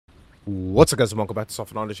What's up guys, and welcome back to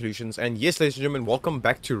Software Knowledge Solutions, and yes ladies and gentlemen, welcome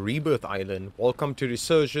back to Rebirth Island. Welcome to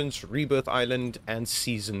Resurgence, Rebirth Island, and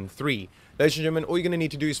Season 3. Ladies and gentlemen, all you're going to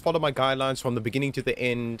need to do is follow my guidelines from the beginning to the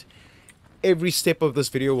end. Every step of this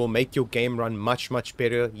video will make your game run much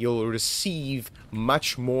better. You'll receive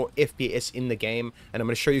much more FPS in the game, and I'm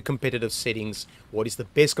going to show you competitive settings. What is the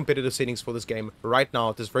best competitive settings for this game right now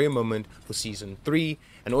at this very moment for Season 3.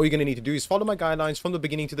 And all you're going to need to do is follow my guidelines from the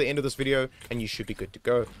beginning to the end of this video, and you should be good to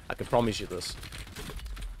go. I can promise you this.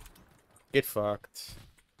 Get fucked.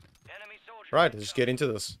 Right, let's get into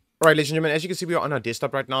this. Alright, ladies and gentlemen, as you can see, we are on our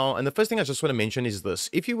desktop right now, and the first thing I just want to mention is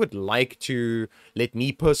this. If you would like to let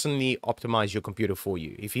me personally optimize your computer for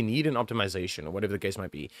you, if you need an optimization or whatever the case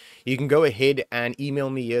might be, you can go ahead and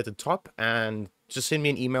email me here at the top and just send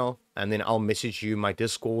me an email, and then I'll message you my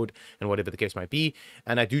Discord and whatever the case might be.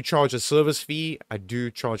 And I do charge a service fee. I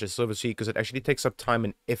do charge a service fee because it actually takes up time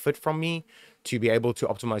and effort from me to be able to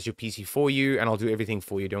optimize your PC for you, and I'll do everything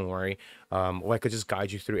for you, don't worry. Or I could just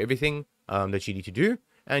guide you through everything that you need to do,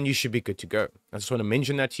 and you should be good to go. I just want to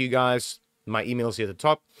mention that to you guys. My email's here at the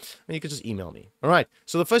top, and you can just email me. All right,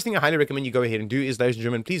 so the first thing I highly recommend you go ahead and do is, ladies and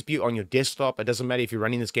gentlemen, please be on your desktop. It doesn't matter if you're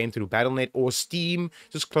running this game through Battle.net or Steam.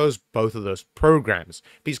 Just close both of those programs.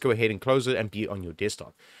 Please go ahead and close it and be on your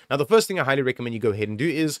desktop. Now, the first thing I highly recommend you go ahead and do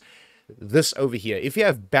is this over here. If you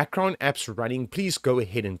have background apps running, please go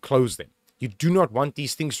ahead and close them. You do not want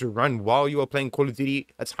these things to run while you are playing Call of Duty.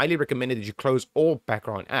 It's highly recommended that you close all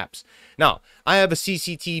background apps. Now, I have a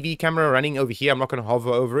CCTV camera running over here. I'm not going to hover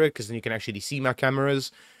over it because then you can actually see my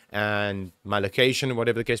cameras and my location,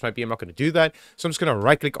 whatever the case might be. I'm not going to do that. So I'm just going to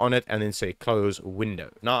right click on it and then say close window.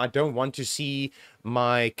 Now, I don't want to see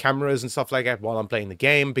my cameras and stuff like that while I'm playing the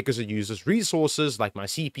game because it uses resources like my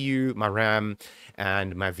CPU, my RAM,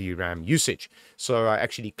 and my VRAM usage. So I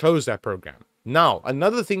actually close that program. Now,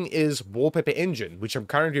 another thing is Wallpaper Engine, which I'm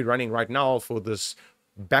currently running right now for this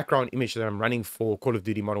background image that I'm running for Call of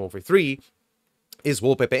Duty Modern Warfare 3 is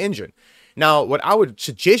Wallpaper Engine. Now, what I would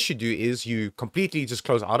suggest you do is you completely just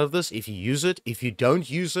close out of this if you use it. If you don't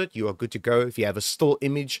use it, you are good to go. If you have a still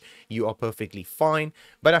image, you are perfectly fine.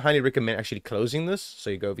 But I highly recommend actually closing this.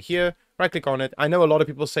 So you go over here, right click on it. I know a lot of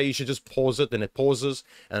people say you should just pause it, then it pauses,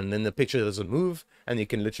 and then the picture doesn't move. And you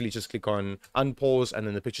can literally just click on unpause, and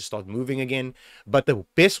then the picture starts moving again. But the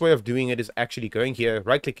best way of doing it is actually going here,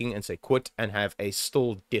 right clicking, and say quit, and have a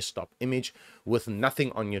still desktop image with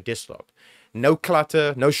nothing on your desktop. No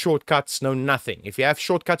clutter, no shortcuts, no nothing. If you have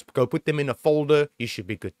shortcuts, go put them in a folder. You should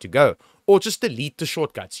be good to go. Or just delete the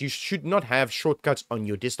shortcuts. You should not have shortcuts on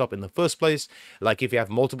your desktop in the first place. Like if you have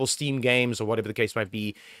multiple Steam games or whatever the case might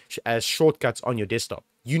be as shortcuts on your desktop.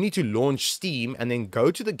 You need to launch Steam and then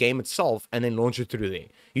go to the game itself and then launch it through there.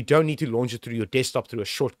 You don't need to launch it through your desktop through a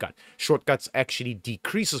shortcut. Shortcuts actually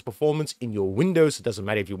decreases performance in your Windows. It doesn't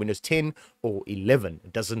matter if you're Windows 10 or 11.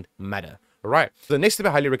 It doesn't matter. All right, so the next step I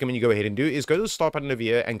highly recommend you go ahead and do is go to the start button over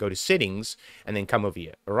here and go to settings and then come over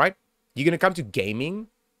here. All right, you're going to come to gaming,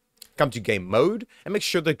 come to game mode, and make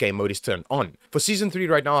sure the game mode is turned on. For season 3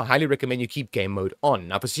 right now, I highly recommend you keep game mode on.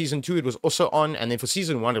 Now for season 2 it was also on, and then for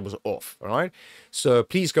season 1 it was off. All right, so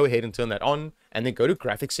please go ahead and turn that on, and then go to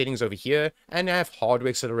graphics settings over here and have hardware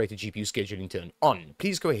accelerated GPU scheduling turned on.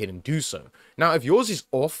 Please go ahead and do so. Now if yours is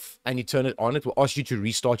off and you turn it on, it will ask you to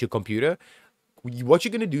restart your computer. What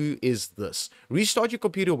you're going to do is this. Restart your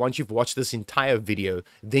computer once you've watched this entire video,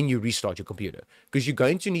 then you restart your computer. Because you're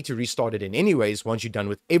going to need to restart it in anyways once you're done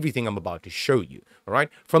with everything I'm about to show you. Alright?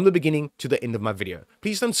 From the beginning to the end of my video.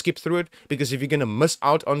 Please don't skip through it, because if you're going to miss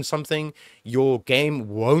out on something, your game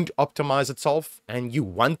won't optimize itself, and you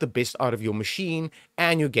want the best out of your machine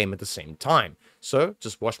and your game at the same time. So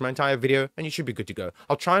just watch my entire video and you should be good to go.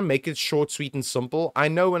 I'll try and make it short, sweet, and simple. I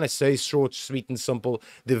know when I say short, sweet, and simple,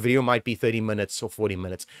 the video might be 30 minutes or 40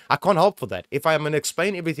 minutes. I can't help for that. If I'm going to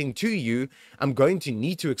explain everything to you, I'm going to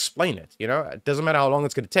need to explain it. You know, it doesn't matter how long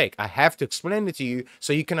it's going to take. I have to explain it to you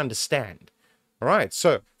so you can understand. All right,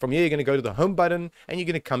 so from here, you're going to go to the home button and you're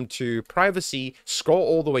going to come to privacy, scroll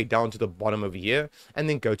all the way down to the bottom over here, and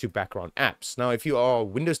then go to background apps. Now, if you are a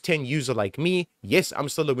Windows 10 user like me, yes, I'm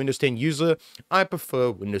still a Windows 10 user. I prefer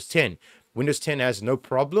Windows 10. Windows 10 has no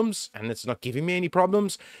problems, and it's not giving me any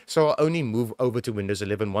problems, so I'll only move over to Windows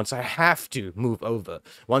 11 once I have to move over.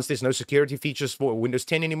 Once there's no security features for Windows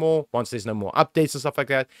 10 anymore, once there's no more updates and stuff like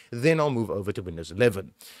that, then I'll move over to Windows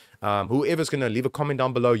 11. Whoever's going to leave a comment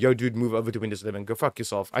down below, yo dude, move over to Windows 11, go fuck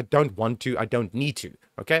yourself. I don't want to, I don't need to,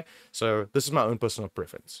 okay? So this is my own personal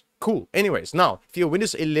preference. Cool. Anyways, now, if you're a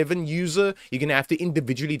Windows 11 user, you're going to have to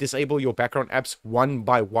individually disable your background apps one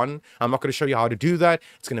by one. I'm not going to show you how to do that.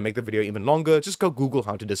 It's going to make the video even longer. Just go Google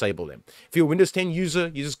how to disable them. If you're a Windows 10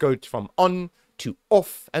 user, you just go from on to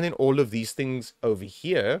off, and then all of these things over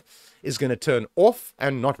here is going to turn off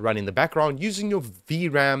and not run in the background using your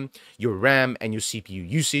VRAM, your RAM, and your CPU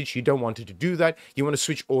usage. You don't want it to do that. You want to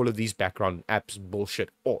switch all of these background apps bullshit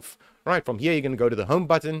off. Right, from here, you're going to go to the home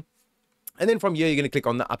button. And then from here, you're going to click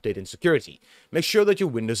on the update and security. Make sure that your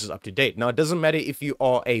Windows is up to date. Now, it doesn't matter if you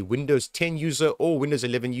are a Windows 10 user or Windows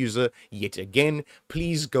 11 user. Yet again,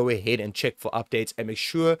 please go ahead and check for updates and make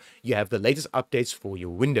sure you have the latest updates for your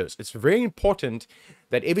Windows. It's very important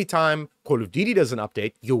that every time Call of Duty does an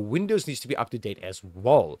update, your Windows needs to be up to date as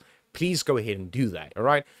well. Please go ahead and do that. All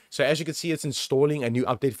right. So as you can see, it's installing a new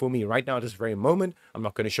update for me right now at this very moment. I'm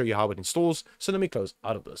not going to show you how it installs. So let me close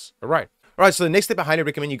out of this. All right. All right, so the next step I highly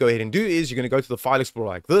recommend you go ahead and do is you're going to go to the File Explorer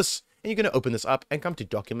like this, and you're going to open this up and come to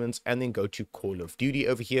Documents, and then go to Call of Duty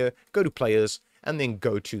over here, go to Players, and then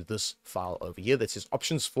go to this file over here that says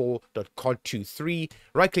options4.cod23,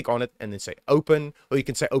 right click on it, and then say Open, or you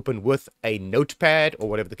can say Open with a notepad, or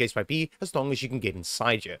whatever the case might be, as long as you can get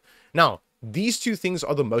inside here. Now, these two things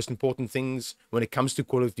are the most important things when it comes to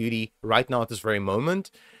Call of Duty right now at this very moment.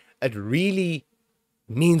 It really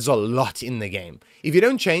means a lot in the game. If you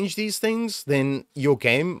don't change these things, then your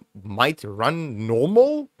game might run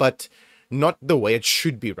normal, but not the way it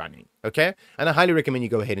should be running, okay? And I highly recommend you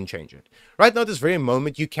go ahead and change it. Right now, at this very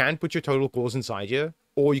moment, you can put your total cores inside here,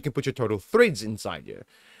 or you can put your total threads inside here.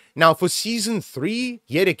 Now, for Season 3,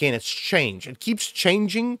 yet again, it's changed. It keeps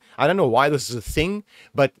changing. I don't know why this is a thing,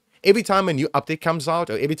 but every time a new update comes out,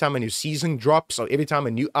 or every time a new season drops, or every time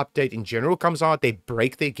a new update in general comes out, they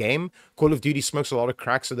break their game. Call of Duty smokes a lot of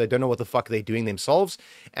crack, so they don't know what the fuck they're doing themselves.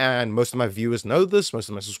 And most of my viewers know this, most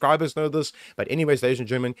of my subscribers know this. But anyways, ladies and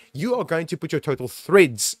gentlemen, you are going to put your total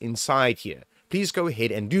threads inside here. Please go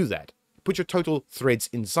ahead and do that. Put your total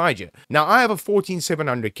threads inside here. Now, I have a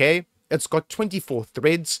 14700K. It's got 24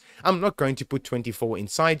 threads. I'm not going to put 24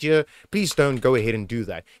 inside here. Please don't go ahead and do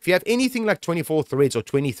that. If you have anything like 24 threads or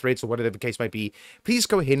 20 threads or whatever the case might be, please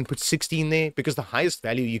go ahead and put 16 there, because the highest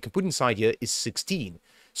value you can put inside here is 16.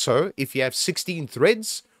 So if you have 16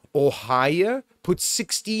 threads or higher, put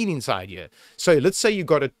 16 inside here. So let's say you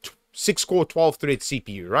got a 6-core 12-thread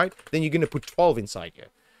CPU, right? Then you're going to put 12 inside here.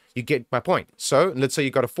 You get my point. So let's say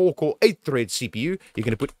you got a 4-core 8-thread CPU. You're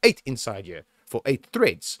going to put 8 inside here for 8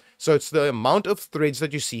 threads. So it's the amount of threads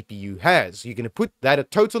that your CPU has. You're going to put that a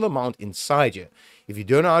total amount inside here. If you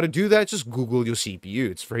don't know how to do that, just Google your CPU.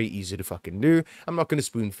 It's very easy to fucking do. I'm not going to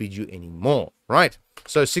spoon feed you anymore, right?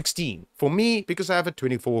 So 16 for me, because I have a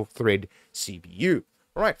 24 thread CPU.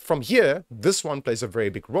 All right, from here, this one plays a very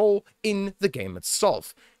big role in the game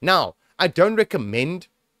itself. Now, I don't recommend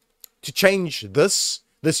to change this.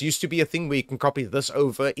 This used to be a thing where you can copy this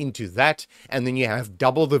over into that, and then you have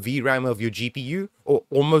double the VRAM of your GPU, or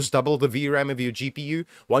almost double the VRAM of your GPU.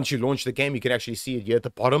 Once you launch the game, you can actually see it here at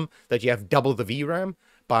the bottom that you have double the VRAM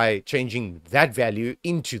by changing that value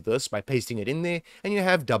into this, by pasting it in there, and you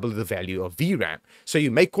have double the value of VRAM. So you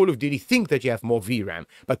make Call of Duty think that you have more VRAM,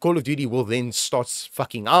 but Call of Duty will then start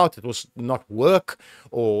fucking out. It will not work,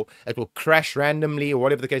 or it will crash randomly, or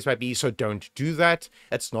whatever the case might be. So don't do that.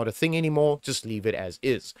 It's not a thing anymore. Just leave it as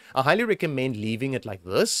is. I highly recommend leaving it like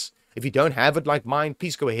this. If you don't have it like mine,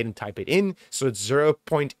 please go ahead and type it in. So it's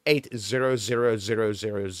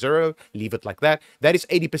 0.800000. Leave it like that. That is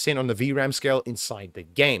 80% on the VRAM scale inside the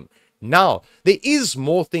game. Now, there is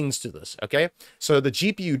more things to this, okay? So the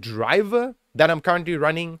GPU driver that I'm currently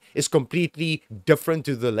running is completely different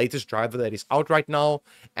to the latest driver that is out right now,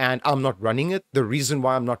 and I'm not running it. The reason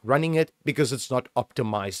why I'm not running it, because it's not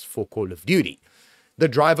optimized for Call of Duty. The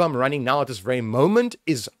driver I'm running now at this very moment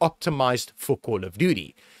is optimized for Call of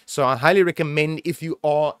Duty. So I highly recommend, if you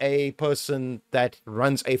are a person that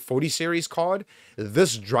runs a 40 series card,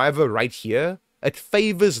 this driver right here, it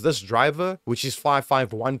favors this driver, which is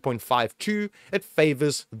 551.52. It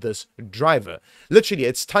favors this driver. Literally,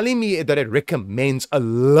 it's telling me that it recommends a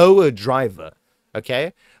lower driver,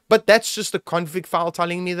 okay? But that's just the config file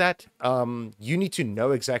telling me that. You need to know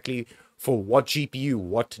exactly for what GPU,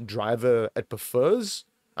 what driver it prefers.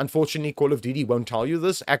 Unfortunately, Call of Duty won't tell you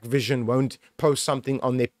this. Activision won't post something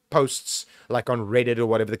on their posts, like on Reddit or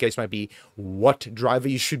whatever the case might be, what driver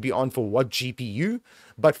you should be on for what GPU.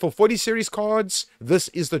 But for 40 series cards, this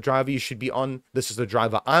is the driver you should be on. This is the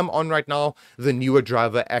driver I'm on right now. The newer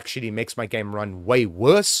driver actually makes my game run way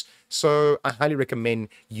worse. So I highly recommend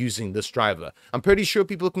using this driver. I'm pretty sure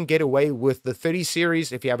people can get away with the 30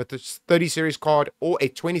 series if you have a 30 series card, or a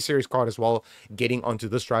 20 series card as well, getting onto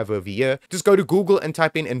this driver over here. Just go to Google and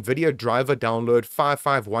type in Nvidia driver download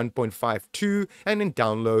 551.52 and then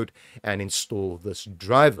download mode and install this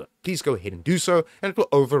driver. Please go ahead and do so, and it will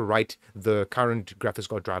overwrite the current graphics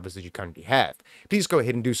card drivers that you currently have. Please go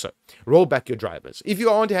ahead and do so. Roll back your drivers. If you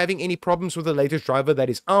aren't having any problems with the latest driver that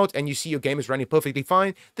is out and you see your game is running perfectly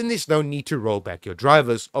fine, then there's no need to roll back your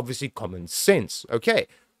drivers. Obviously, common sense. Okay,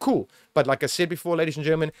 cool. But like I said before, ladies and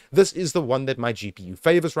gentlemen, this is the one that my GPU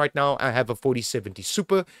favors right now. I have a 4070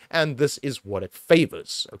 Super, and this is what it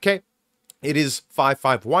favors. Okay, it is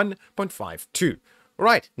 551.52.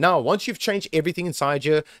 Right, now, once you've changed everything inside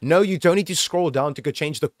here, no, you don't need to scroll down to go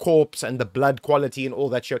change the corpse and the blood quality and all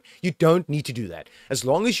that shit. You don't need to do that. As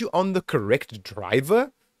long as you're on the correct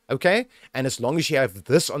driver, okay, and as long as you have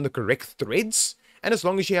this on the correct threads, and as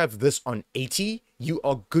long as you have this on 80, you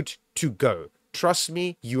are good to go. Trust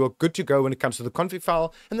me, you are good to go when it comes to the config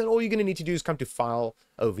file, and then all you're going to need to do is come to File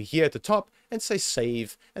over here at the top and say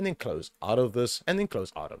Save, and then close out of this, and then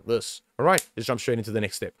close out of this. All right, let's jump straight into the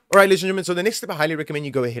next step. All right, ladies and gentlemen, so the next step I highly recommend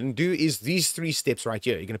you go ahead and do is these 3 steps right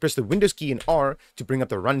here. You're going to press the Windows key and R to bring up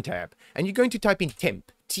the Run tab, and you're going to type in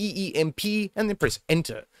temp, T-E-M-P, and then press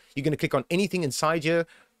Enter. You're going to click on anything inside here,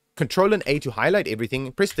 Control and A to highlight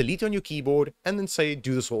everything, press delete on your keyboard, and then say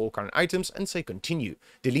do this for all current items, and say continue.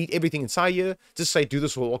 Delete everything inside here, just say do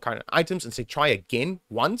this for all current items, and say try again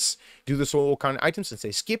once. Do this for all current items, and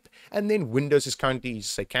say skip, and then Windows is currently,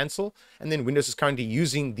 say cancel, and then Windows is currently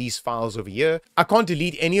using these files over here. I can't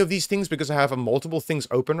delete any of these things because I have multiple things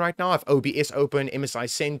open right now. I have OBS open, MSI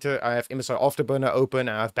Center, I have MSI Afterburner open,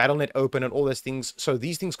 I have BattleNet open, and all those things. So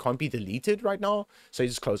these things can't be deleted right now. So you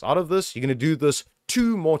just close out of this. You're going to do this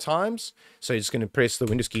 2 more times. So you're just going to press the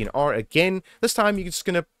Windows key and R again. This time you're just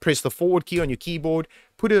going to press the forward key on your keyboard,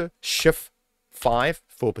 put a Shift 5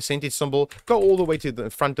 for percentage symbol, go all the way to the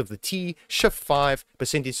front of the T, Shift 5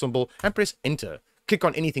 percentage symbol, and press Enter. Click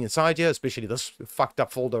on anything inside here, especially this fucked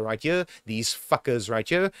up folder right here, these fuckers right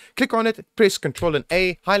here. Click on it, press Control and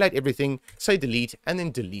A, highlight everything, say delete, and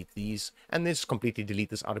then delete these, and then just completely delete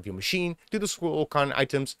this out of your machine. Do this for all current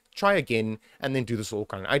items, try again, and then do this for all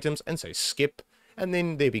current items, and say skip. And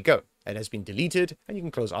then there we go. It has been deleted, and you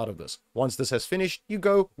can close out of this. Once this has finished, you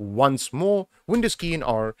go once more, Windows key and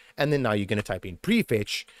R, and then now you're going to type in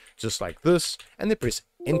prefetch, just like this, and then press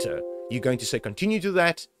Enter. You're going to say continue to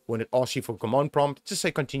that. When it asks you for command prompt, just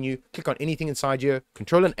say continue, click on anything inside here,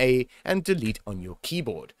 Control and A, and delete on your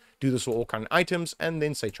keyboard. Do this for all current items, and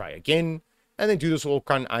then say try again, and then do this for all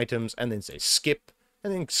current items, and then say skip.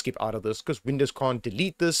 And then skip out of this because Windows can't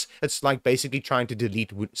delete this. It's like basically trying to delete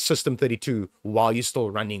System32 while you're still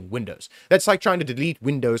running Windows. That's like trying to delete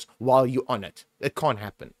Windows while you're on it. It can't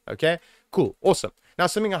happen. Okay, cool, awesome. Now,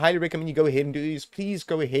 something I highly recommend you go ahead and do is please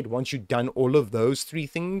go ahead once you've done all of those 3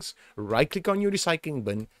 things, right click on your recycling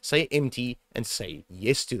bin, say empty, and say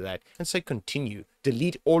yes to that, and say continue.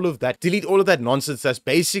 Delete all of that nonsense that's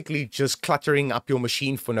basically just cluttering up your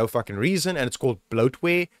machine for no fucking reason, and it's called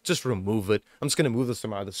bloatware. Just remove it. I'm just going to move this to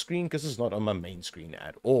my other screen because it's not on my main screen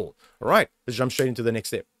at all. All right, let's jump straight into the next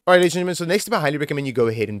step. All right, ladies and gentlemen, so the next step I highly recommend you go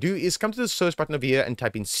ahead and do is come to the search button over here and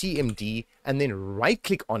type in CMD, and then right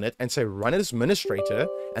click on it and say run as administrator,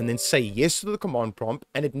 and then say yes to the command prompt,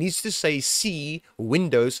 and it needs to say C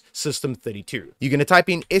Windows System 32. You're going to type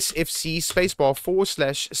in SFC spacebar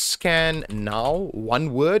 / scan now,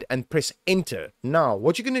 one word, and press enter. Now,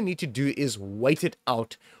 what you're going to need to do is wait it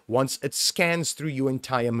out once it scans through your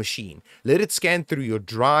entire machine. Let it scan through your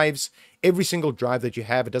drives, every single drive that you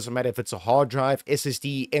have. It doesn't matter if it's a hard drive,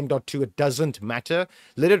 SSD, M.2, it doesn't matter.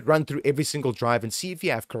 Let it run through every single drive and see if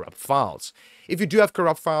you have corrupt files. If you do have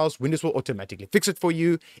corrupt files, Windows will automatically fix it for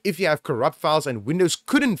you. If you have corrupt files and Windows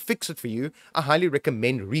couldn't fix it for you, I highly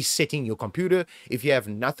recommend resetting your computer. If you have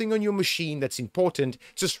nothing on your machine that's important,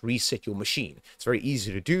 just reset your machine. It's very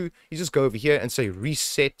easy to do. You just go over here and say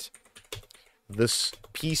reset this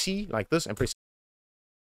PC like this and press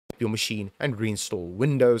your machine and reinstall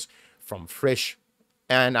Windows from fresh.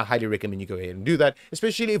 And I highly recommend you go ahead and do that,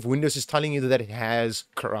 especially if Windows is telling you that it has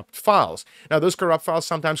corrupt files. Now, those corrupt files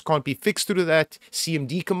sometimes can't be fixed through that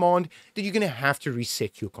CMD command, that you're going to have to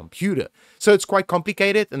reset your computer. So it's quite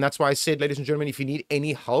complicated, and that's why I said, ladies and gentlemen, if you need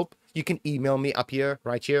any help, you can email me up here,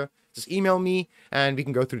 right here. Just email me, and we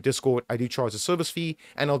can go through Discord. I do charge a service fee,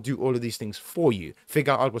 and I'll do all of these things for you.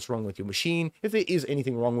 Figure out what's wrong with your machine. If there is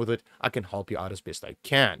anything wrong with it, I can help you out as best I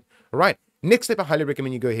can. All right. Next step I highly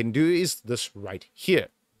recommend you go ahead and do is this right here.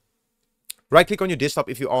 Right click on your desktop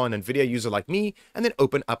if you are an Nvidia user like me, and then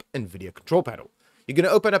open up Nvidia control panel. You're going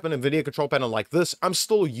to open up an Nvidia control panel like this. I'm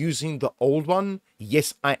still using the old one.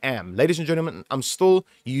 Yes, I am. Ladies and gentlemen, I'm still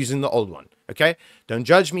using the old one. Okay? Don't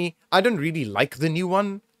judge me. I don't really like the new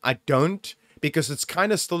one. I don't. because it's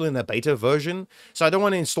kind of still in a beta version. So I don't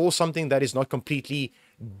want to install something that is not completely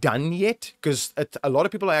done yet, because a lot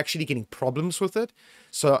of people are actually getting problems with it.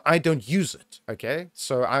 So I don't use it. Okay,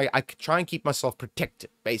 so I try and keep myself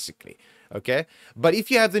protected, basically. Okay, but if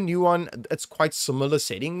you have the new one, it's quite similar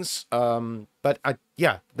settings. But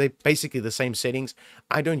yeah, they're basically the same settings.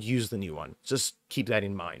 I don't use the new one. Just keep that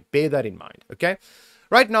in mind. Bear that in mind. Okay.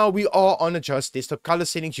 Right now, we are on adjust desktop color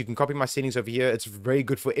settings. You can copy my settings over here. It's very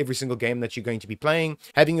good for every single game that you're going to be playing.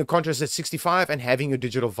 Having your contrast at 65 and having your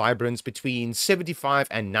digital vibrance between 75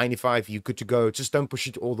 and 95, you're good to go. Just don't push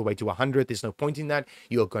it all the way to 100. There's no point in that.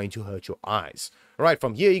 You're going to hurt your eyes. All right,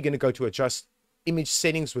 from here, you're going to go to adjust image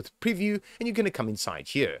settings with preview, and you're going to come inside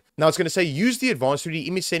here. Now it's going to say use the advanced 3D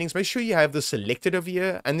image settings. Make sure you have this selected over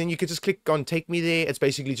here, and then you can just click on take me there. It's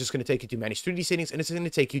basically just going to take you to manage 3D settings, and it's going to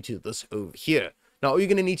take you to this over here. Now, all you're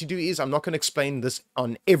going to need to do is, I'm not going to explain this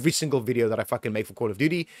on every single video that I fucking make for Call of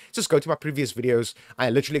Duty. Just go to my previous videos.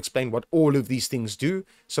 I literally explain what all of these things do.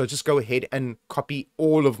 So just go ahead and copy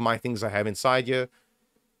all of my things I have inside here.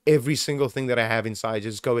 Every single thing that I have inside,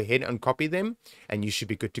 just go ahead and copy them, and you should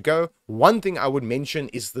be good to go. One thing I would mention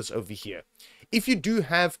is this over here. If you do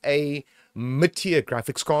have a mid-tier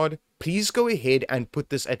graphics card, please go ahead and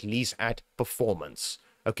put this at least at performance.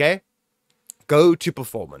 Okay? Go to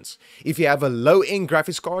performance. If you have a low-end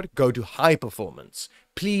graphics card, go to high performance.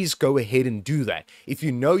 Please go ahead and do that. If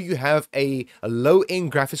you know you have a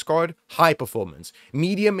low-end graphics card, high performance.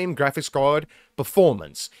 Medium-end graphics card,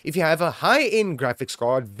 performance. If you have a high-end graphics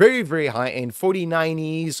card, very, very high-end,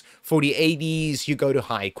 4090s, 4080s, you go to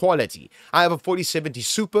high quality. I have a 4070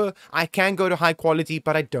 Super. I can go to high quality,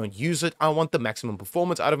 but I don't use it. I want the maximum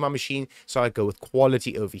performance out of my machine, so I go with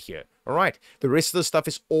quality over here. All right. The rest of the stuff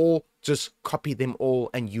is all, just copy them all,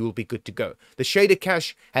 and you will be good to go. The shader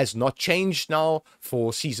cache has not changed now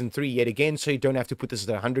for Season 3 yet again, so you don't have to put this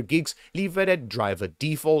at 100 gigs. Leave it at driver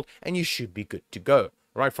default, and you should be good to go.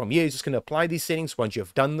 Right, from here, you're just going to apply these settings once you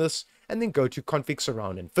have done this, and then go to config,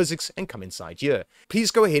 surround, and physics, and come inside here.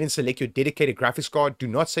 Please go ahead and select your dedicated graphics card. Do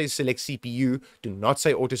not say select CPU. Do not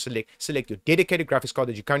say auto select. Select your dedicated graphics card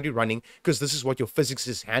that you're currently running, because this is what your physics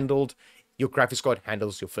is handled. Your graphics card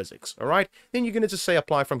handles your physics. All right, then you're going to just say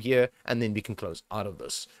apply from here, and then we can close out of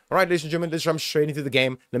this. All right, ladies and gentlemen, let's jump straight into the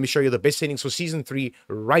game. Let me show you the best settings for Season 3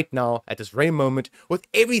 right now at this very moment. With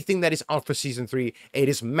everything that is out for Season 3, it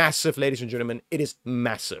is massive, ladies and gentlemen. It is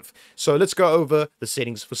massive. So let's go over the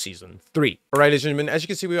settings for Season 3. All right, ladies and gentlemen, as you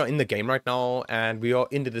can see, we are in the game right now, and we are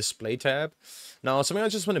in the display tab. Now, something I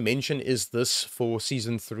just want to mention is this for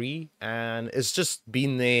Season 3, and it's just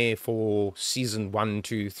been there for Season 1,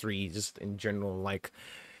 2, 3, just in general. Like,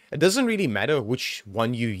 it doesn't really matter which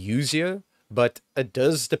one you use here, but it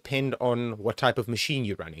does depend on what type of machine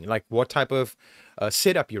you're running, like what type of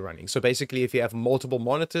setup you're running. So basically, if you have multiple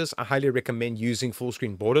monitors, I highly recommend using full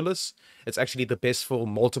screen borderless. It's actually the best for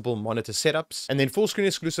multiple monitor setups. And then full screen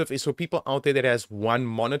exclusive is for people out there that has one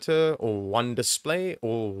monitor or one display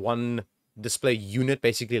or one display unit,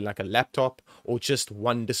 basically like a laptop, or just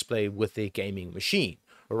one display with their gaming machine.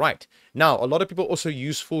 All right, now a lot of people also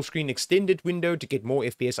use full screen extended window to get more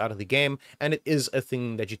FPS out of the game, and it is a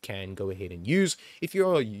thing that you can go ahead and use. If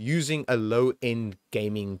you're using a low-end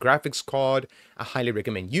gaming graphics card, I highly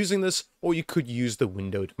recommend using this, or you could use the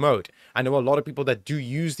windowed mode. I know a lot of people that do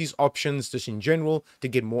use these options just in general to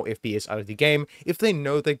get more FPS out of the game if they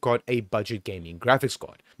know they got a budget gaming graphics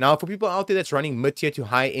card. Now, for people out there that's running mid-tier to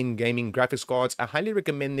high-end gaming graphics cards, I highly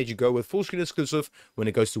recommend that you go with full screen exclusive when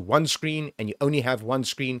it goes to one screen and you only have one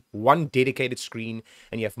screen, one dedicated screen,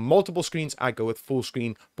 and you have multiple screens. I go with full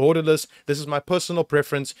screen borderless. This is my personal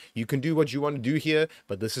preference. You can do what you want to do here,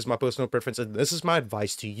 but this is my personal preference, and this is my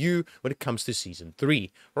advice to you when it comes to Season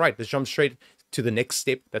 3. All right, let's jump straight to the next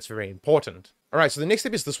step. That's very important. All right, so the next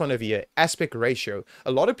step is this one over here, aspect ratio.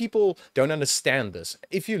 A lot of people don't understand this.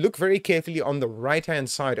 If you look very carefully on the right-hand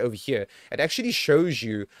side over here, it actually shows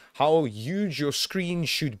you how huge your screen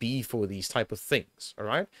should be for these type of things, all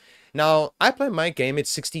right? Now, I play my game at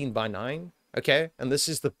 16:9, okay? And this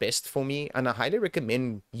is the best for me, and I highly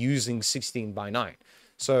recommend using 16:9.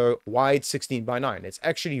 So wide 16:9. It's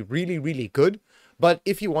actually really, really good. But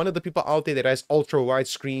if you're one of the people out there that has ultra wide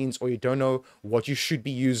screens, or you don't know what you should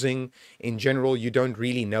be using in general, you don't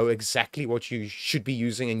really know exactly what you should be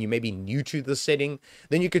using, and you may be new to the setting,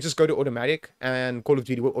 then you could just go to automatic, and Call of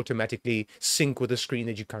Duty will automatically sync with the screen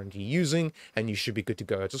that you're currently using, and you should be good to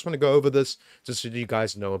go. I just want to go over this just so you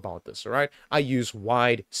guys know about this. All right, I use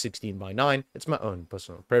wide 16:9. It's my own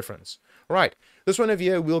personal preference. All right, this one over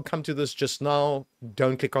here, we'll come to this just now.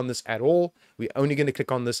 Don't click on this at all. We're only going to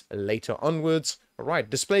click on this later onwards. All right,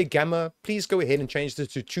 display gamma, please go ahead and change this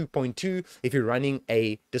to 2.2 if you're running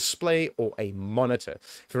a display or a monitor.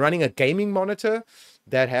 If you're running a gaming monitor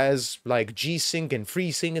that has like G-Sync and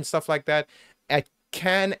FreeSync and stuff like that, it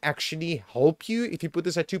can actually help you if you put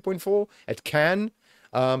this at 2.4. It can,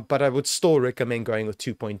 but I would still recommend going with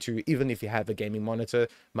 2.2, even if you have a gaming monitor.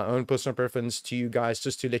 My own personal preference to you guys,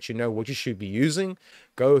 just to let you know what you should be using,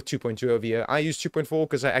 go with 2.2 over here. I use 2.4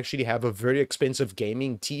 because I actually have a very expensive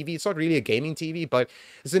gaming TV. It's not really a gaming TV, but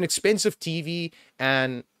it's an expensive TV,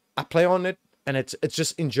 and I play on it, and it's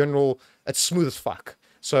just in general, it's smooth as fuck.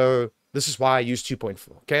 So this is why I use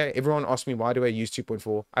 2.4. Okay, everyone asks me why do I use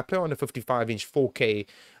 2.4. I play on a 55-inch 4K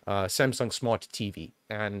Samsung Smart TV,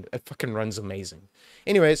 and it fucking runs amazing.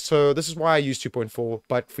 Anyways, so this is why I use 2.4.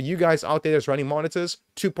 But for you guys out there that's running monitors,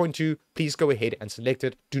 2.2, please go ahead and select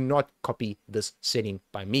it. Do not copy this setting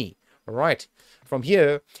by me. All right, from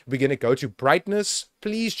here, we're going to go to brightness.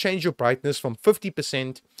 Please change your brightness from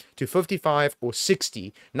 50% to 55 or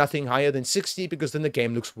 60. Nothing higher than 60 because then the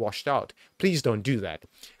game looks washed out. Please don't do that.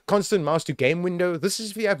 Constant mouse to game window. This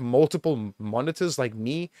is if you have multiple monitors like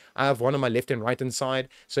me. I have one on my left and right hand side.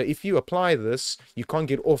 So if you apply this, you can't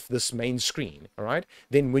get off this main screen. All right.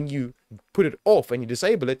 Then when you put it off and you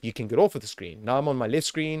disable it, you can get off of the screen. Now I'm on my left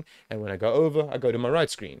screen, and when I go over, I go to my right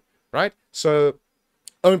screen. Right. So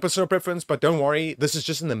own personal preference, but don't worry, this is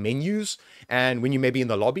just in the menus and when you may be in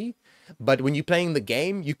the lobby. But when you're playing the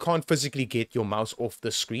game, you can't physically get your mouse off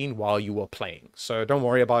the screen while you are playing. So don't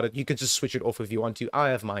worry about it. You can just switch it off if you want to. I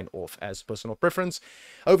have mine off as personal preference.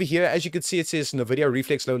 Over here, as you can see, it says Nvidia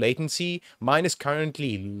Reflex Low Latency. Mine is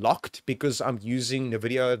currently locked because I'm using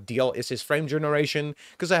Nvidia DLSS frame generation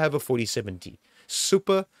because I have a 4070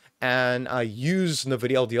 Super. And I use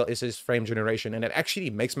Nvidia DLSS frame generation, and it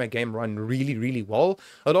actually makes my game run really, really well.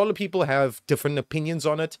 A lot of people have different opinions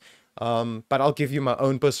on it, but I'll give you my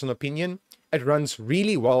own personal opinion. It runs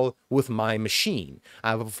really well with my machine.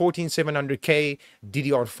 I have a 14700K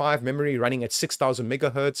DDR5 memory running at 6000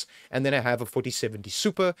 megahertz, and then I have a 4070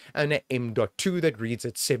 Super and an M.2 that reads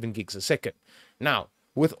at 7 gigs a second. Now,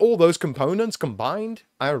 with all those components combined,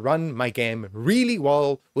 I run my game really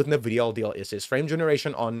well with Nvidia DLSS frame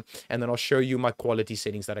generation on, and then I'll show you my quality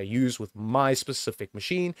settings that I use with my specific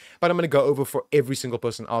machine. But I'm going to go over for every single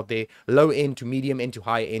person out there, low end to medium end to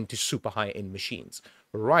high end to super high end machines.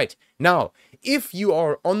 Right, now, if you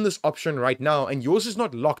are on this option right now and yours is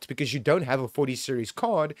not locked because you don't have a 40 series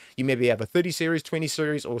card, you maybe have a 30 series, 20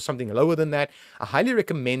 series, or something lower than that, I highly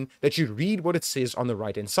recommend that you read what it says on the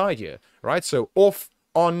right hand side here, right? So off,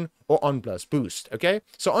 on, or on plus boost. Okay,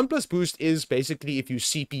 so on plus boost is basically if you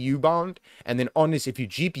CPU bound, and then on is if you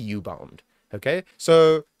GPU bound. Okay,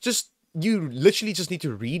 so you literally just need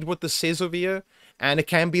to read what this says over here, and it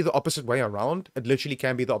can be the opposite way around. It literally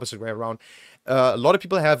can be the opposite way around. A lot of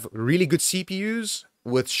people have really good CPUs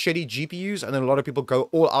with shitty GPUs, and then a lot of people go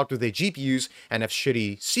all out with their GPUs and have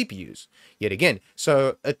shitty CPUs yet again.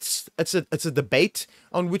 So it's a debate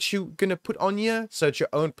on which you're gonna put on here. So it's your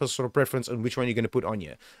own personal preference on which one you're gonna put on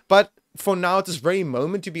here. But for now, at this very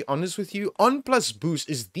moment, to be honest with you, on plus boost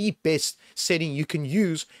is the best setting you can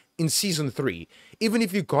use in season 3. Even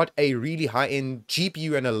if you got a really high-end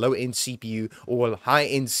GPU and a low-end CPU, or a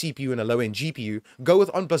high-end CPU and a low-end GPU, go with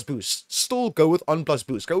on plus boost. Still go with on plus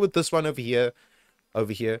boost. Go with this one over here,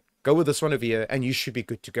 go with this one over here, and you should be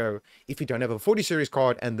good to go. If you don't have a 40 series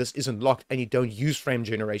card and this isn't locked and you don't use frame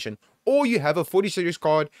generation, or you have a 40 series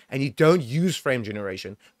card and you don't use frame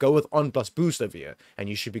generation, go with on plus boost over here and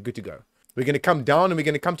you should be good to go. We're going to come down and we're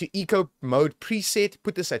going to come to eco mode preset,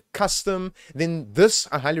 put this at custom. Then this,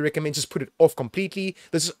 I highly recommend just put it off completely.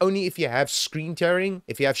 This is only if you have screen tearing,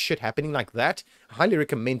 if you have shit happening like that. I highly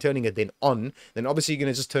recommend turning it then on. Then obviously you're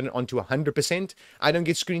going to just turn it on to 100%. I don't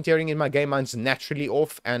get screen tearing in my game. Mine's naturally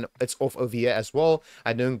off, and it's off over here as well.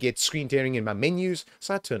 I don't get screen tearing in my menus,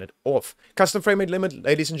 so I turn it off. Custom frame rate limit,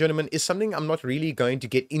 ladies and gentlemen, is something I'm not really going to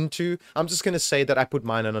get into. I'm just going to say that I put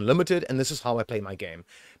mine on unlimited, and this is how I play my game.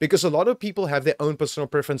 Because a lot of people have their own personal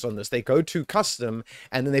preference on this. They go to custom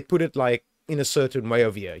and then they put it like in a certain way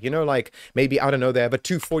over here, you know, like maybe, I don't know, they have a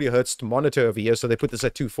 240 hertz monitor over here, so they put this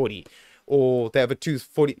at 240, or they have a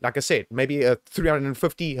 240, like I said, maybe a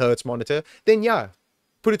 350 hertz monitor, then yeah,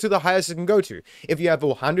 put it to the highest it can go to. If you have a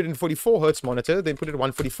 144 hertz monitor, then put it at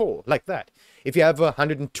 144, like that. If you have a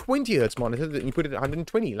 120 hertz monitor, then you put it at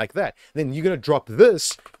 120, like that. Then you're going to drop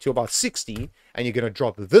this to about 60, and you're going to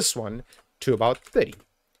drop this one to about 30.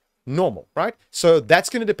 Normal, right? So that's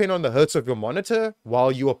going to depend on the hertz of your monitor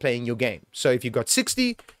while you are playing your game. So if you got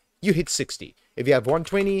 60, you hit 60. If you have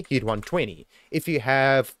 120, you hit 120. If you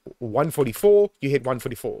have 144, you hit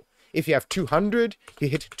 144. If you have 200, you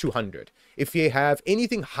hit 200. If you have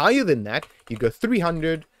anything higher than that, you go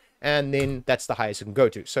 300, and then that's the highest you can go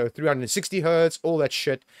to. So 360 hertz, all that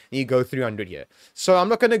shit, and you go 300 here. So I'm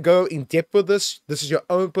not going to go in depth with this. This is your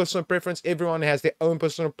own personal preference. Everyone has their own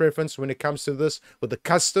personal preference when it comes to this with the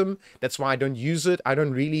custom. That's why I don't use it. I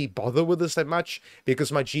don't really bother with this that much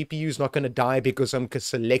because my GPU is not going to die because I'm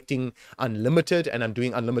selecting unlimited and I'm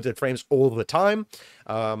doing unlimited frames all the time.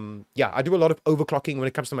 Yeah, I do a lot of overclocking when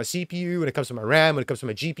it comes to my CPU, when it comes to my RAM, when it comes to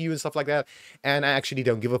my GPU and stuff like that. And I actually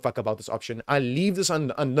don't give a fuck about this option. I leave this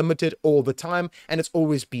unlimited all the time, and it's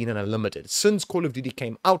always been an unlimited. Since Call of Duty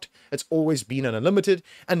came out, it's always been an unlimited,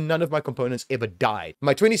 and none of my components ever died.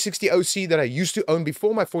 My 2060 OC that I used to own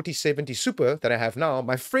before my 4070 Super that I have now,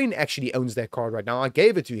 my friend actually owns that card right now. I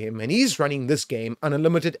gave it to him, and he's running this game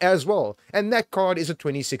unlimited as well. And that card is a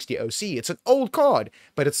 2060 OC. It's an old card,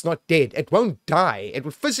 but it's not dead. It won't die.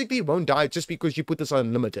 It physically won't die just because you put this on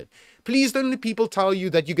unlimited. Please don't let people tell you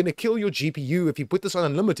that you're going to kill your GPU if you put this on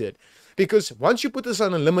unlimited. Because once you put this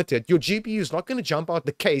on unlimited, your GPU is not going to jump out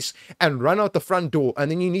the case and run out the front door, and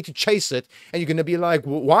then you need to chase it, and you're going to be like,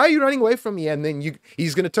 why are you running away from me? And then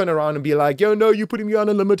he's going to turn around and be like, yo, no, you're putting me on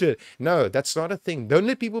unlimited. No, that's not a thing. Don't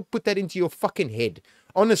let people put that into your fucking head.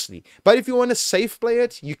 Honestly. But if you want to safe play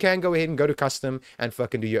it, you can go ahead and go to custom and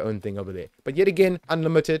fucking do your own thing over there. But yet again,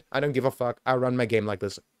 unlimited, I don't give a fuck. I run my game like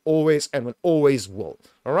this always and always will.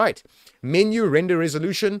 All right. Menu render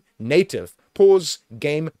resolution, native. Pause,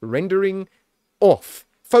 game rendering, off.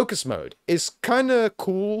 Focus mode is kind of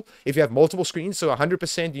cool if you have multiple screens. So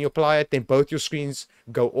 100% and you apply it, then both your screens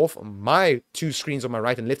go off. My two screens on my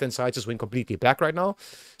right and left hand side just went completely black right now.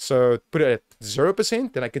 So put it at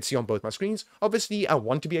 0%, then I can see on both my screens. Obviously, I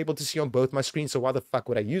want to be able to see on both my screens. So why the fuck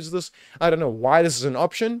would I use this? I don't know why this is an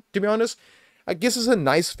option, to be honest. I guess it's a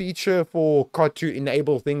nice feature for COD to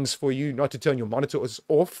enable things for you not to turn your monitors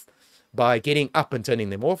off by getting up and turning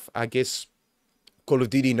them off. I guess Call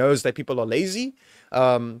of Duty knows that people are lazy,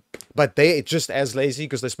 but they're just as lazy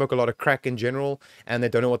because they smoke a lot of crack in general, and they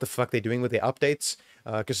don't know what the fuck they're doing with their updates,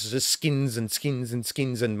 because it's just skins and skins and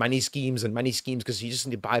skins and money schemes because you just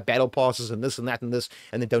need to buy battle passes and this and that and this,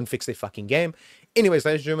 and they don't fix their fucking game. Anyways,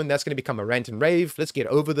 ladies and gentlemen, that's going to become a rant and rave. Let's get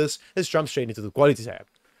over this. Let's jump straight into the quality tab.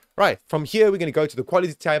 Right, from here, we're going to go to the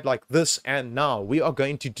quality tab like this, and now we are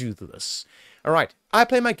going to do this. All right, I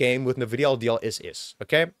play my game with Nvidia DLSS,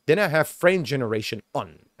 okay? Then I have frame generation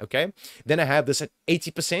on, okay? Then I have this at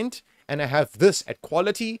 80%, and I have this at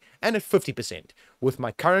quality and at 50% with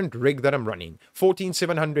my current rig that I'm running.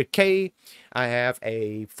 14700K, I have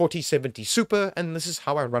a 4070 Super, and this is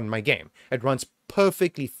how I run my game. It runs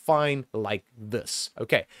perfectly fine like this,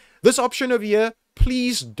 okay? This option over here,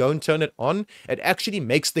 please don't turn it on. It actually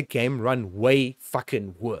makes the game run way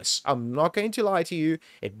fucking worse. I'm not going to lie to you.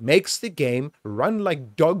 It makes the game run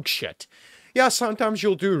like dog shit. Yeah, sometimes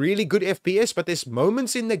you'll do really good FPS, but there's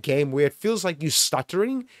moments in the game where it feels like you're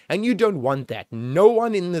stuttering, and you don't want that. No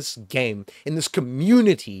one in this game, in this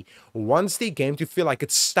community, wants their game to feel like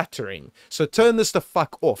it's stuttering. So turn this the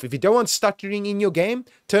fuck off. If you don't want stuttering in your game,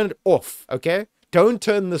 turn it off, okay? Don't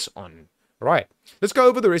turn this on. Right, let's go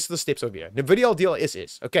over the rest of the steps over here. Nvidia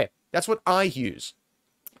DLSS, okay, that's what I use.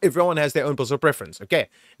 Everyone has their own personal preference, okay.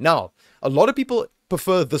 Now, a lot of people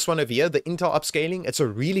prefer this one over here, the Intel upscaling. It's a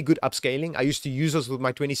really good upscaling. I used to use this with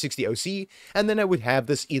my 2060 OC, and then I would have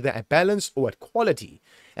this either at balance or at quality,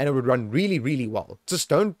 and it would run really, really well. Just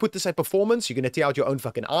don't put this at performance. You're going to tear out your own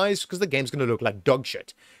fucking eyes because the game's going to look like dog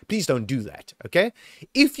shit. Please don't do that, okay?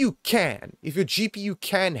 If you can, if your GPU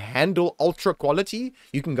can handle ultra quality,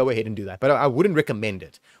 you can go ahead and do that, but I wouldn't recommend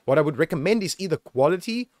it. What I would recommend is either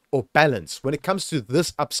quality or balance when it comes to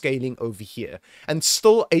this upscaling over here. And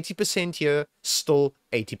still 80% here, still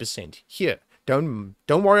 80% here. Don't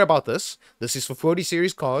worry about this. This is for 40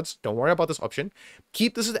 series cards. Don't worry about this option.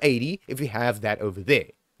 Keep this at 80 if you have that over there.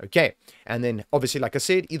 Okay. And then obviously, like I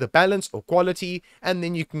said, either balance or quality, and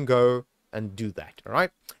then you can go and do that. All right.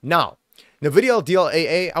 Now, Nvidia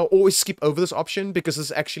DLAA, I'll always skip over this option because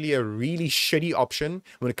it's actually a really shitty option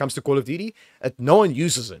when it comes to Call of Duty. No one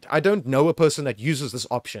uses it. I don't know a person that uses this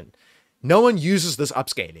option. No one uses this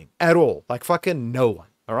upscaling at all. Like fucking no one.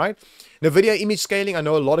 All right. Nvidia image scaling. I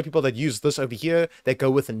know a lot of people that use this over here. They go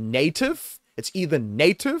with native. It's either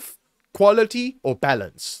native, quality, or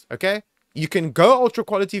balance. Okay. You can go ultra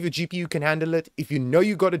quality if your GPU can handle it. If you know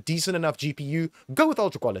you got a decent enough GPU, go with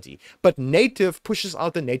ultra quality. But native pushes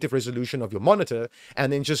out the native resolution of your monitor,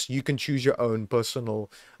 and then just you can choose your own personal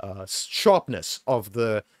sharpness of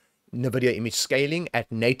the Nvidia image scaling at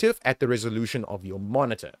native at the resolution of your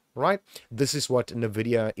monitor, right? This is what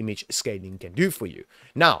Nvidia image scaling can do for you.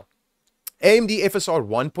 Now, AMD FSR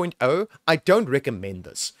 1.0, I don't recommend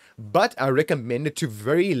this, but I recommend it to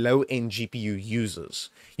very low-end GPU users.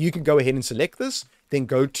 You can go ahead and select this, then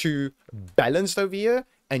go to balanced over here,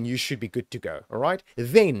 and you should be good to go, all right?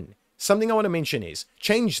 Then, something I want to mention is,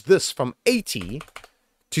 change this from 80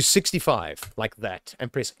 to 65, like that,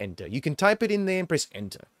 and press enter. You can type it in there and press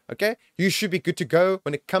enter, okay? You should be good to go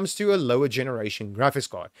when it comes to a lower generation graphics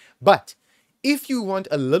card. But if you want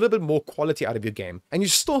a little bit more quality out of your game, and you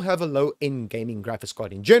still have a low-end gaming graphics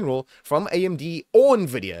card in general, from AMD or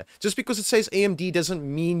Nvidia, just because it says AMD doesn't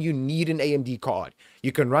mean you need an AMD card.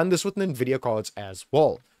 You can run this with Nvidia cards as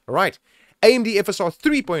well, all right? AMD FSR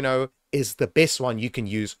 3.0 is the best one you can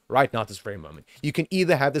use right now at this very moment. You can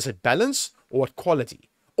either have this at balance or at quality,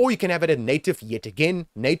 or you can have it at native yet again.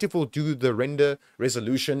 Native will do the render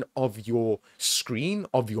resolution of your screen,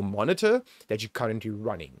 of your monitor that you're currently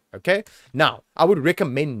running, okay? Now, I would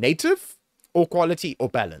recommend native or quality or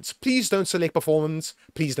balance. Please don't select performance.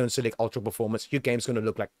 Please don't select ultra performance. Your game's going to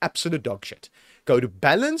look like absolute dog shit. Go to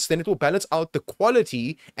balance, then it will balance out the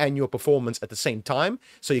quality and your performance at the same time,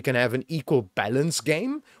 so you can have an equal balance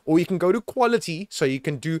game. Or you can go to quality, so you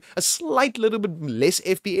can do a slight little bit less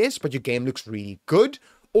FPS, but your game looks really good.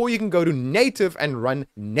 Or you can go to native and run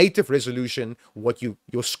native resolution, what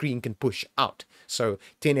your screen can push out. So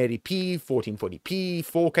 1080p, 1440p,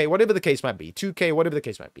 4K, whatever the case might be, 2K, whatever the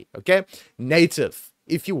case might be, okay? Native,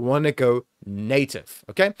 if you want to go native,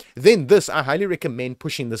 okay? Then this, I highly recommend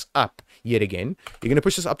pushing this up yet again. You're going to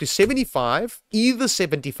push this up to 75, either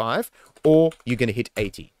 75, or you're going to hit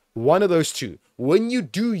 80. One of those two. When you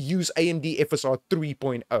do use AMD FSR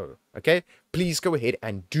 3.0, okay, please go ahead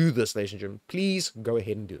and do this, ladies and gentlemen. Please go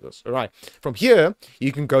ahead and do this. All right. From here,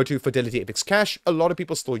 you can go to Fidelity FX Cache. A lot of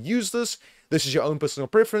people still use this. This is your own personal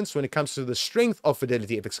preference when it comes to the strength of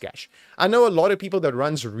Fidelity FX Cache. I know a lot of people that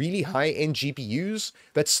runs really high-end GPUs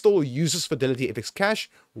that still uses Fidelity FX Cache.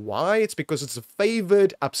 Why? It's because it's a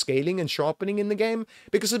favored upscaling and sharpening in the game,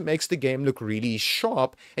 because it makes the game look really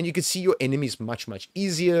sharp and you can see your enemies much, much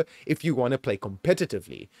easier if you want to play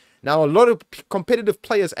competitively. Now, a lot of competitive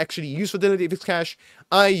players actually use Fidelity FX Cache.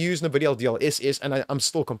 I use Nvidia DLSS, and I'm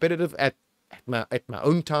still competitive at my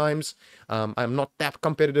own times. I'm not that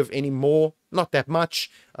competitive anymore, not that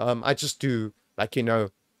much. I just do, like, you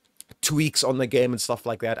know, tweaks on the game and stuff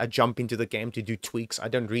like that. I jump into the game to do tweaks. I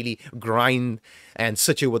don't really grind and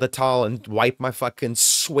sit here with a towel and wipe my fucking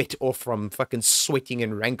sweat off from fucking sweating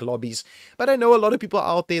in rank lobbies. But I know a lot of people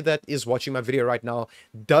out there that is watching my video right now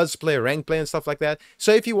does play rank play and stuff like that.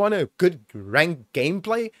 So if you want a good rank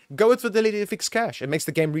gameplay, go with Fidelity FX Cache. It makes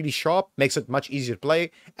the game really sharp, makes it much easier to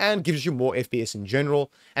play, and gives you more FPS in general,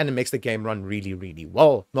 and it makes the game run really, really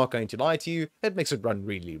well. Not going to lie to you, it makes it run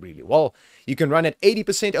really, really well. You can run at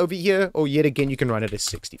 80% over here, or yet again, you can run it at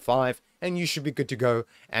 65, and you should be good to go,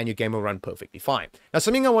 and your game will run perfectly fine. Now,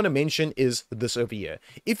 something I want to mention is this over here.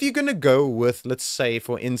 If you're going to go with, let's say,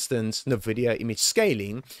 for instance, Nvidia image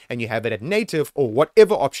scaling, and you have it at native, or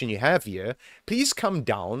whatever option you have here, please come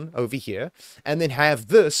down over here, and then have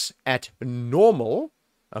this at normal,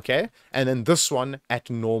 okay, and then this one at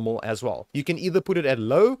normal as well. You can either put it at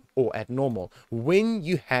low or at normal when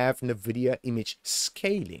you have Nvidia image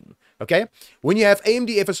scaling, okay? When you have AMD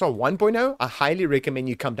FSR 1.0, I highly recommend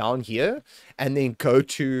you come down here and then go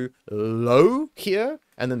to low here,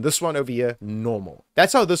 and then this one over here, normal.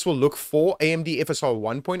 That's how this will look for AMD FSR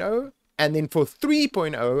 1.0. And then for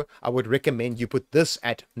 3.0, I would recommend you put this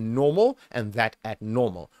at normal and that at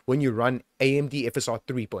normal when you run AMD FSR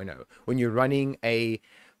 3.0. When you're running a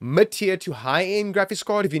mid-tier to high-end graphics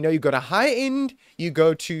card, if you know you've got a high-end, you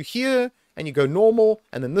go to here and you go normal,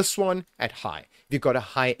 and then this one at high. If you've got a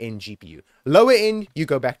high-end GPU. Lower end, you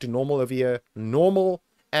go back to normal over here, normal,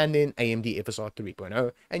 and then AMD FSR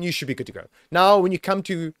 3.0, and you should be good to go. Now, when you come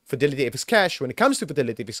to Fidelity FX Cache, when it comes to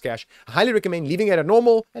Fidelity FX Cache, I highly recommend leaving it at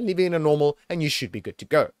normal and leaving it at normal, and you should be good to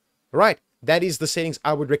go. All right, that is the settings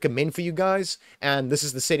I would recommend for you guys, and this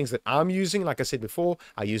is the settings that I'm using. Like I said before,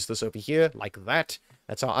 I use this over here like that.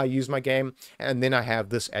 That's how I use my game, and then I have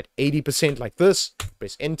this at 80% like this.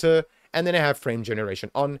 Press enter. And then I have frame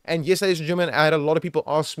generation on. And yes, ladies and gentlemen, I had a lot of people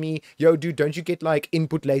ask me, yo, dude, don't you get like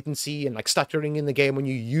input latency and like stuttering in the game when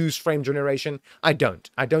you use frame generation? I don't.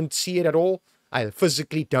 I don't see it at all. I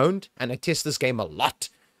physically don't. And I test this game a lot.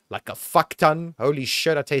 Like a fuck ton. Holy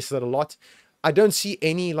shit, I tested it a lot. I don't see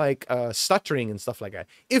any like stuttering and stuff like that.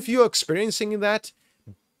 If you're experiencing that,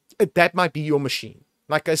 that might be your machine.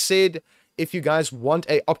 Like I said, if you guys want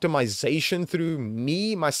a optimization through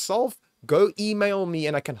me, myself, go email me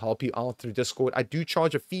and I can help you out through Discord. I do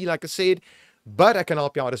charge a fee, like I said, but I can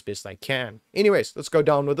help you out as best I can. Anyways, let's go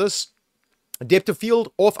down with this. Depth of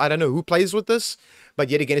field off. I don't know who plays with this, But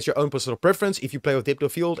yet again, it's your own personal preference. If you play with depth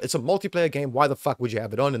of field, it's a multiplayer game. Why the fuck would you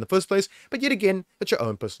have it on in the first place? But yet again, it's your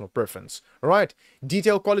own personal preference. All right.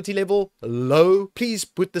 Detail quality level, low. Please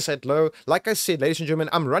put this at low. Like I said, ladies and gentlemen,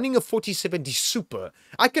 I'm running a 4070 Super.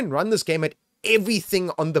 I can run this game at everything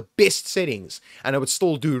on the best settings, and I would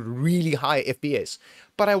still do really high FPS.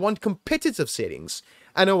 But I want competitive settings,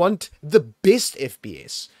 and I want the best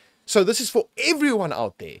FPS. So this is for everyone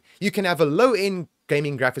out there. You can have a low-end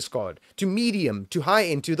gaming graphics card, to medium, to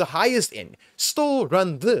high-end, to the highest end. Still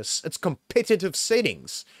run this. It's competitive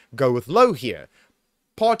settings. Go with low here.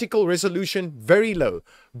 Particle resolution, very low.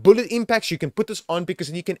 Bullet impacts, you can put this on because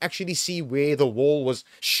then you can actually see where the wall was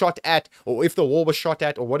shot at, or if the wall was shot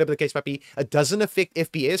at, or whatever the case might be. It doesn't affect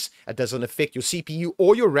FPS. It doesn't affect your CPU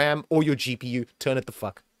or your RAM or your GPU. Turn it the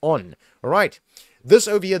fuck on. All right. This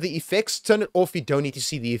over here, the effects, turn it off. You don't need to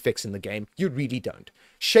see the effects in the game. You really don't.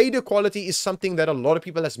 Shader quality is something that a lot of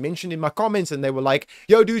people has mentioned in my comments, and they were like,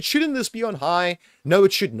 yo, dude, shouldn't this be on high? No,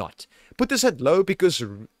 it should not. Put this at low because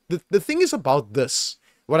the thing is about this.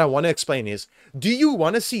 What I want to explain is, do you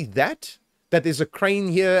want to see that there's a crane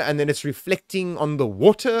here and then it's reflecting on the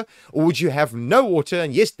water? Or would you have no water?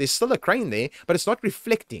 And yes, there's still a crane there, but it's not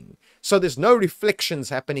reflecting. So there's no reflections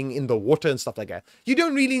happening in the water and stuff like that. You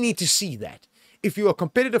don't really need to see that. If you're a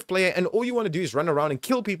competitive player and all you want to do is run around and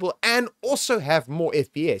kill people and also have more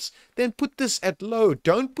FPS, then put this at low.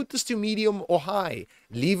 Don't put this to medium or high.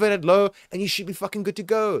 Leave it at low and you should be fucking good to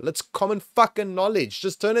go. That's common fucking knowledge.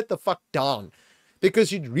 Just turn it the fuck down.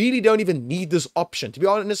 Because you really don't even need this option. To be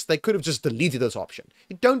honest, they could have just deleted this option.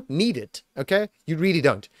 You don't need it, okay? You really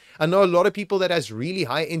don't. I know a lot of people that has really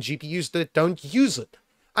high-end GPUs that don't use it.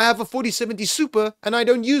 I have a 4070 Super and I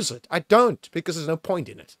don't use it. I don't, because there's no point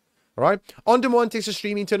in it. All right? On-demand text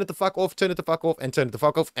streaming, turn it the fuck off, turn it the fuck off, and turn it the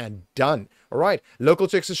fuck off, and done. All right? Local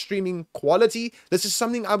text streaming quality. This is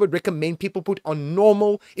something I would recommend people put on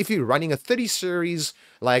normal if you're running a 30 series,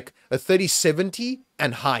 like a 3070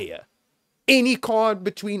 and higher. Any card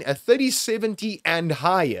between a 3070 and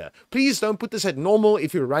higher. Please don't put this at normal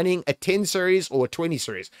if you're running a 10 series or a 20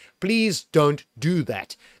 series. Please don't do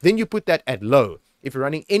that. Then you put that at low. If you're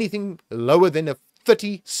running anything lower than a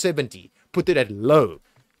 3070, put it at low.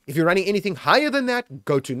 If you're running anything higher than that,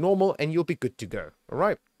 go to normal and you'll be good to go. All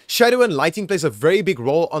right. Shadow and lighting plays a very big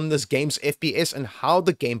role on this game's FPS and how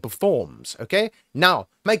the game performs. Okay. Now,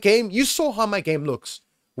 my game, you saw how my game looks.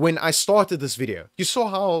 When I started this video, you saw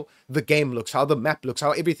how the game looks, how the map looks,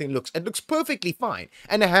 how everything looks. It looks perfectly fine.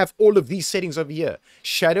 And I have all of these settings over here.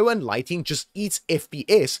 Shadow and lighting just eats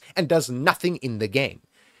FPS and does nothing in the game.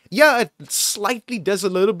 Yeah, it slightly does a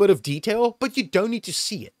little bit of detail, but you don't need to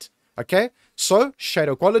see it. Okay? So,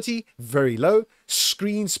 shadow quality, very low.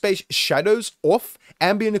 Screen space, shadows, off.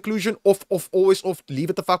 Ambient occlusion, off, off, always off. Leave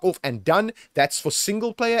it the fuck off and done. That's for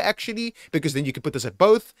single player, actually, because then you can put this at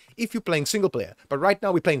both if you're playing single player. But right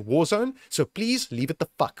now, we're playing Warzone, so please leave it the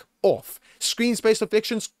fuck off. Screen space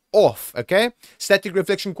reflections, off, okay? Static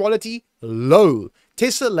reflection quality, low.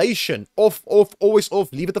 Tessellation, off, off, always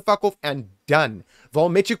off. Leave it the fuck off and done.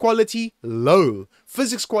 Volumetric quality, low.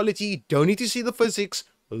 Physics quality, don't need to see the physics,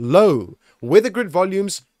 low. Weather grid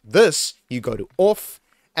volumes, this you go to off,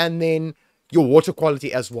 and then your water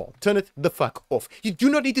quality as well. Turn it the fuck off. You do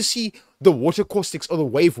not need to see the water caustics or the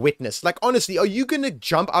wave wetness. Like, honestly, are you going to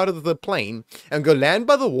jump out of the plane and go land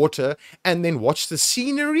by the water and then watch the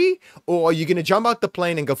scenery? Or are you going to jump out the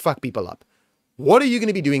plane and go fuck people up? What are you going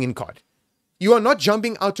to be doing in COD? You are not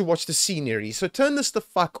jumping out to watch the scenery. So turn this the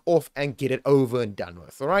fuck off and get it over and done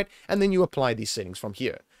with. All right. And then you apply these settings from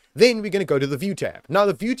here. Then we're going to go to the view tab. Now,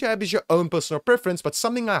 the view tab is your own personal preference, but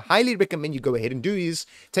something I highly recommend you go ahead and do is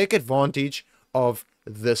take advantage of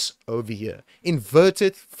this over here.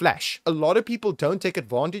 Inverted flash. A lot of people don't take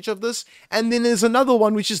advantage of this. And then there's another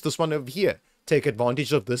one, which is this one over here. Take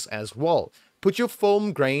advantage of this as well. Put your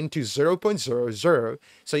film grain to 0.00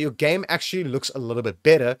 so your game actually looks a little bit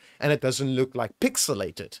better and it doesn't look like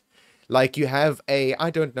pixelated. Like you have a, I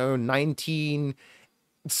don't know,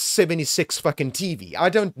 1976 fucking TV. I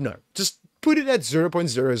don't know. Just put it at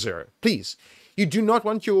 0.00, please. You do not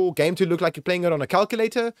want your game to look like you're playing it on a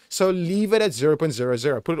calculator, so leave it at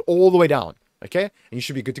 0.00. Put it all the way down, okay? And you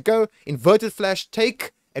should be good to go. Inverted flash,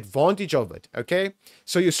 take advantage of it, okay?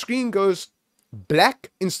 So your screen goes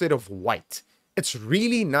black instead of white. It's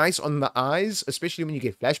really nice on the eyes, especially when you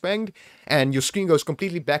get flashbanged, and your screen goes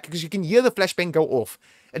completely black because you can hear the flashbang go off.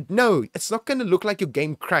 And no, it's not going to look like your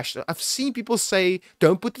game crashed. I've seen people say,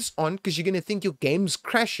 don't put this on because you're going to think your game's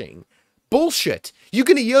crashing. Bullshit. You're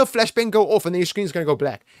going to hear a flashbang go off and then your screen's going to go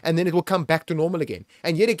black. And then it will come back to normal again.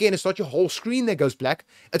 And yet again, it's not your whole screen that goes black.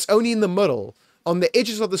 It's only in the middle. On the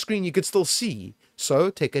edges of the screen, you could still see.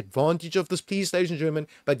 So take advantage of this, please, ladies and gentlemen.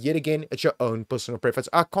 But yet again, it's your own personal preference.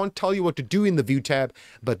 I can't tell you what to do in the view tab,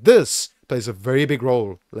 but this plays a very big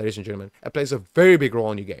role, ladies and gentlemen. It plays a very big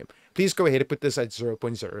role in your game. Please go ahead and put this at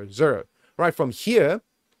 0.00. Right, from here,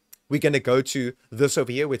 we're going to go to this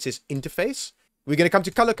over here, which says interface. We're going to come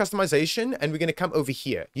to color customization, and we're going to come over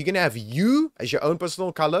here. You're going to have you as your own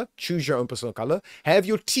personal color. Choose your own personal color. Have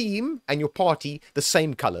your team and your party the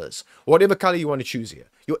same colors. Whatever color you want to choose here.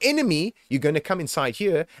 Your enemy, you're going to come inside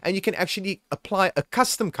here, and you can actually apply a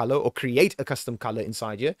custom color or create a custom color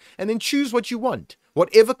inside here, and then choose what you want.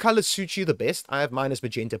 Whatever color suits you the best. I have mine as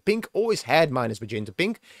magenta pink. Always had mine as magenta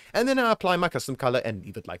pink. And then I apply my custom color and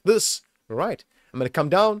leave it like this. All right. I'm going to come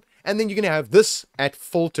down, and then you're going to have this at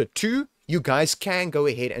filter 2. You guys can go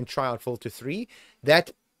ahead and try out filter 3.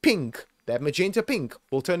 That pink, that magenta pink,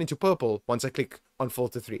 will turn into purple once I click on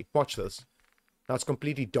filter 3. Watch this. Now it's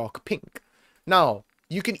completely dark pink. Now,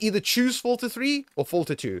 you can either choose filter 3 or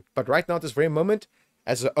filter 2. But right now, at this very moment,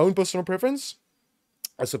 as your own personal preference,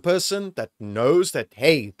 as a person that knows that,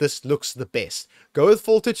 hey, this looks the best, go with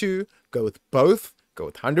filter 2, go with both. Go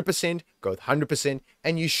with 100%, go with 100%,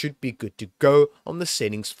 and you should be good to go on the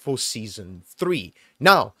settings for Season 3.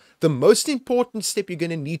 Now, the most important step you're going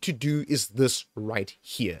to need to do is this right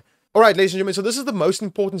here. All right, ladies and gentlemen, so this is the most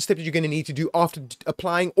important step that you're going to need to do after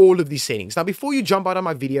applying all of these settings. Now, before you jump out of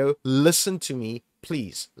my video, listen to me,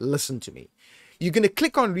 please. Listen to me. You're going to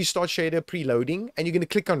click on Restart Shader Preloading, and you're going to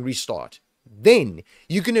click on Restart. Then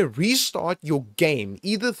you're going to restart your game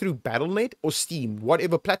either through Battle.net or Steam,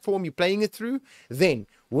 whatever platform you're playing it through. Then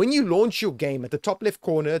when you launch your game, at the top left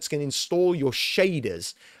corner, it's going to install your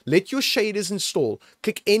shaders. Let your shaders install.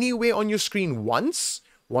 Click anywhere on your screen once.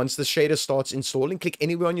 Once the shader starts installing, click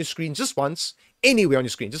anywhere on your screen just once. Anywhere on your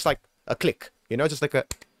screen, just like a click, you know, just like a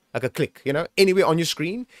click, you know, anywhere on your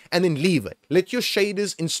screen, and then leave it. Let your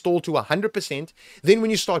shaders install to 100%. Then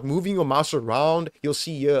when you start moving your mouse around, you'll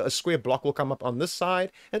see here a square block will come up on this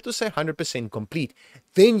side, and it will say 100% complete.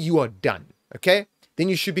 Then you are done, okay? Then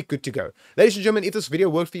you should be good to go. Ladies and gentlemen, if this video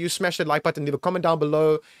worked for you, smash that like button, leave a comment down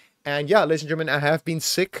below. And yeah, ladies and gentlemen, I have been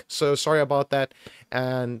sick, so sorry about that.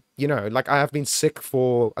 And, you know, like I have been sick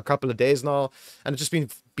for a couple of days now, and it's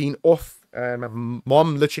just been off. My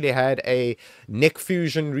mom literally had a neck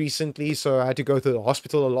fusion recently, so I had to go to the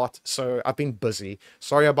hospital a lot. So I've been busy.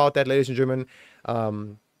 Sorry about that, ladies and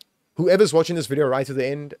gentlemen. Whoever's watching this video right to the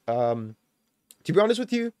end, to be honest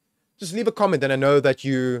with you, just leave a comment, and I know that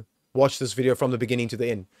you watched this video from the beginning to the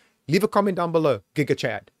end. Leave a comment down below. Giga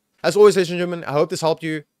Chad. As always, ladies and gentlemen, I hope this helped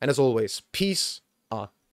you. And as always, peace out.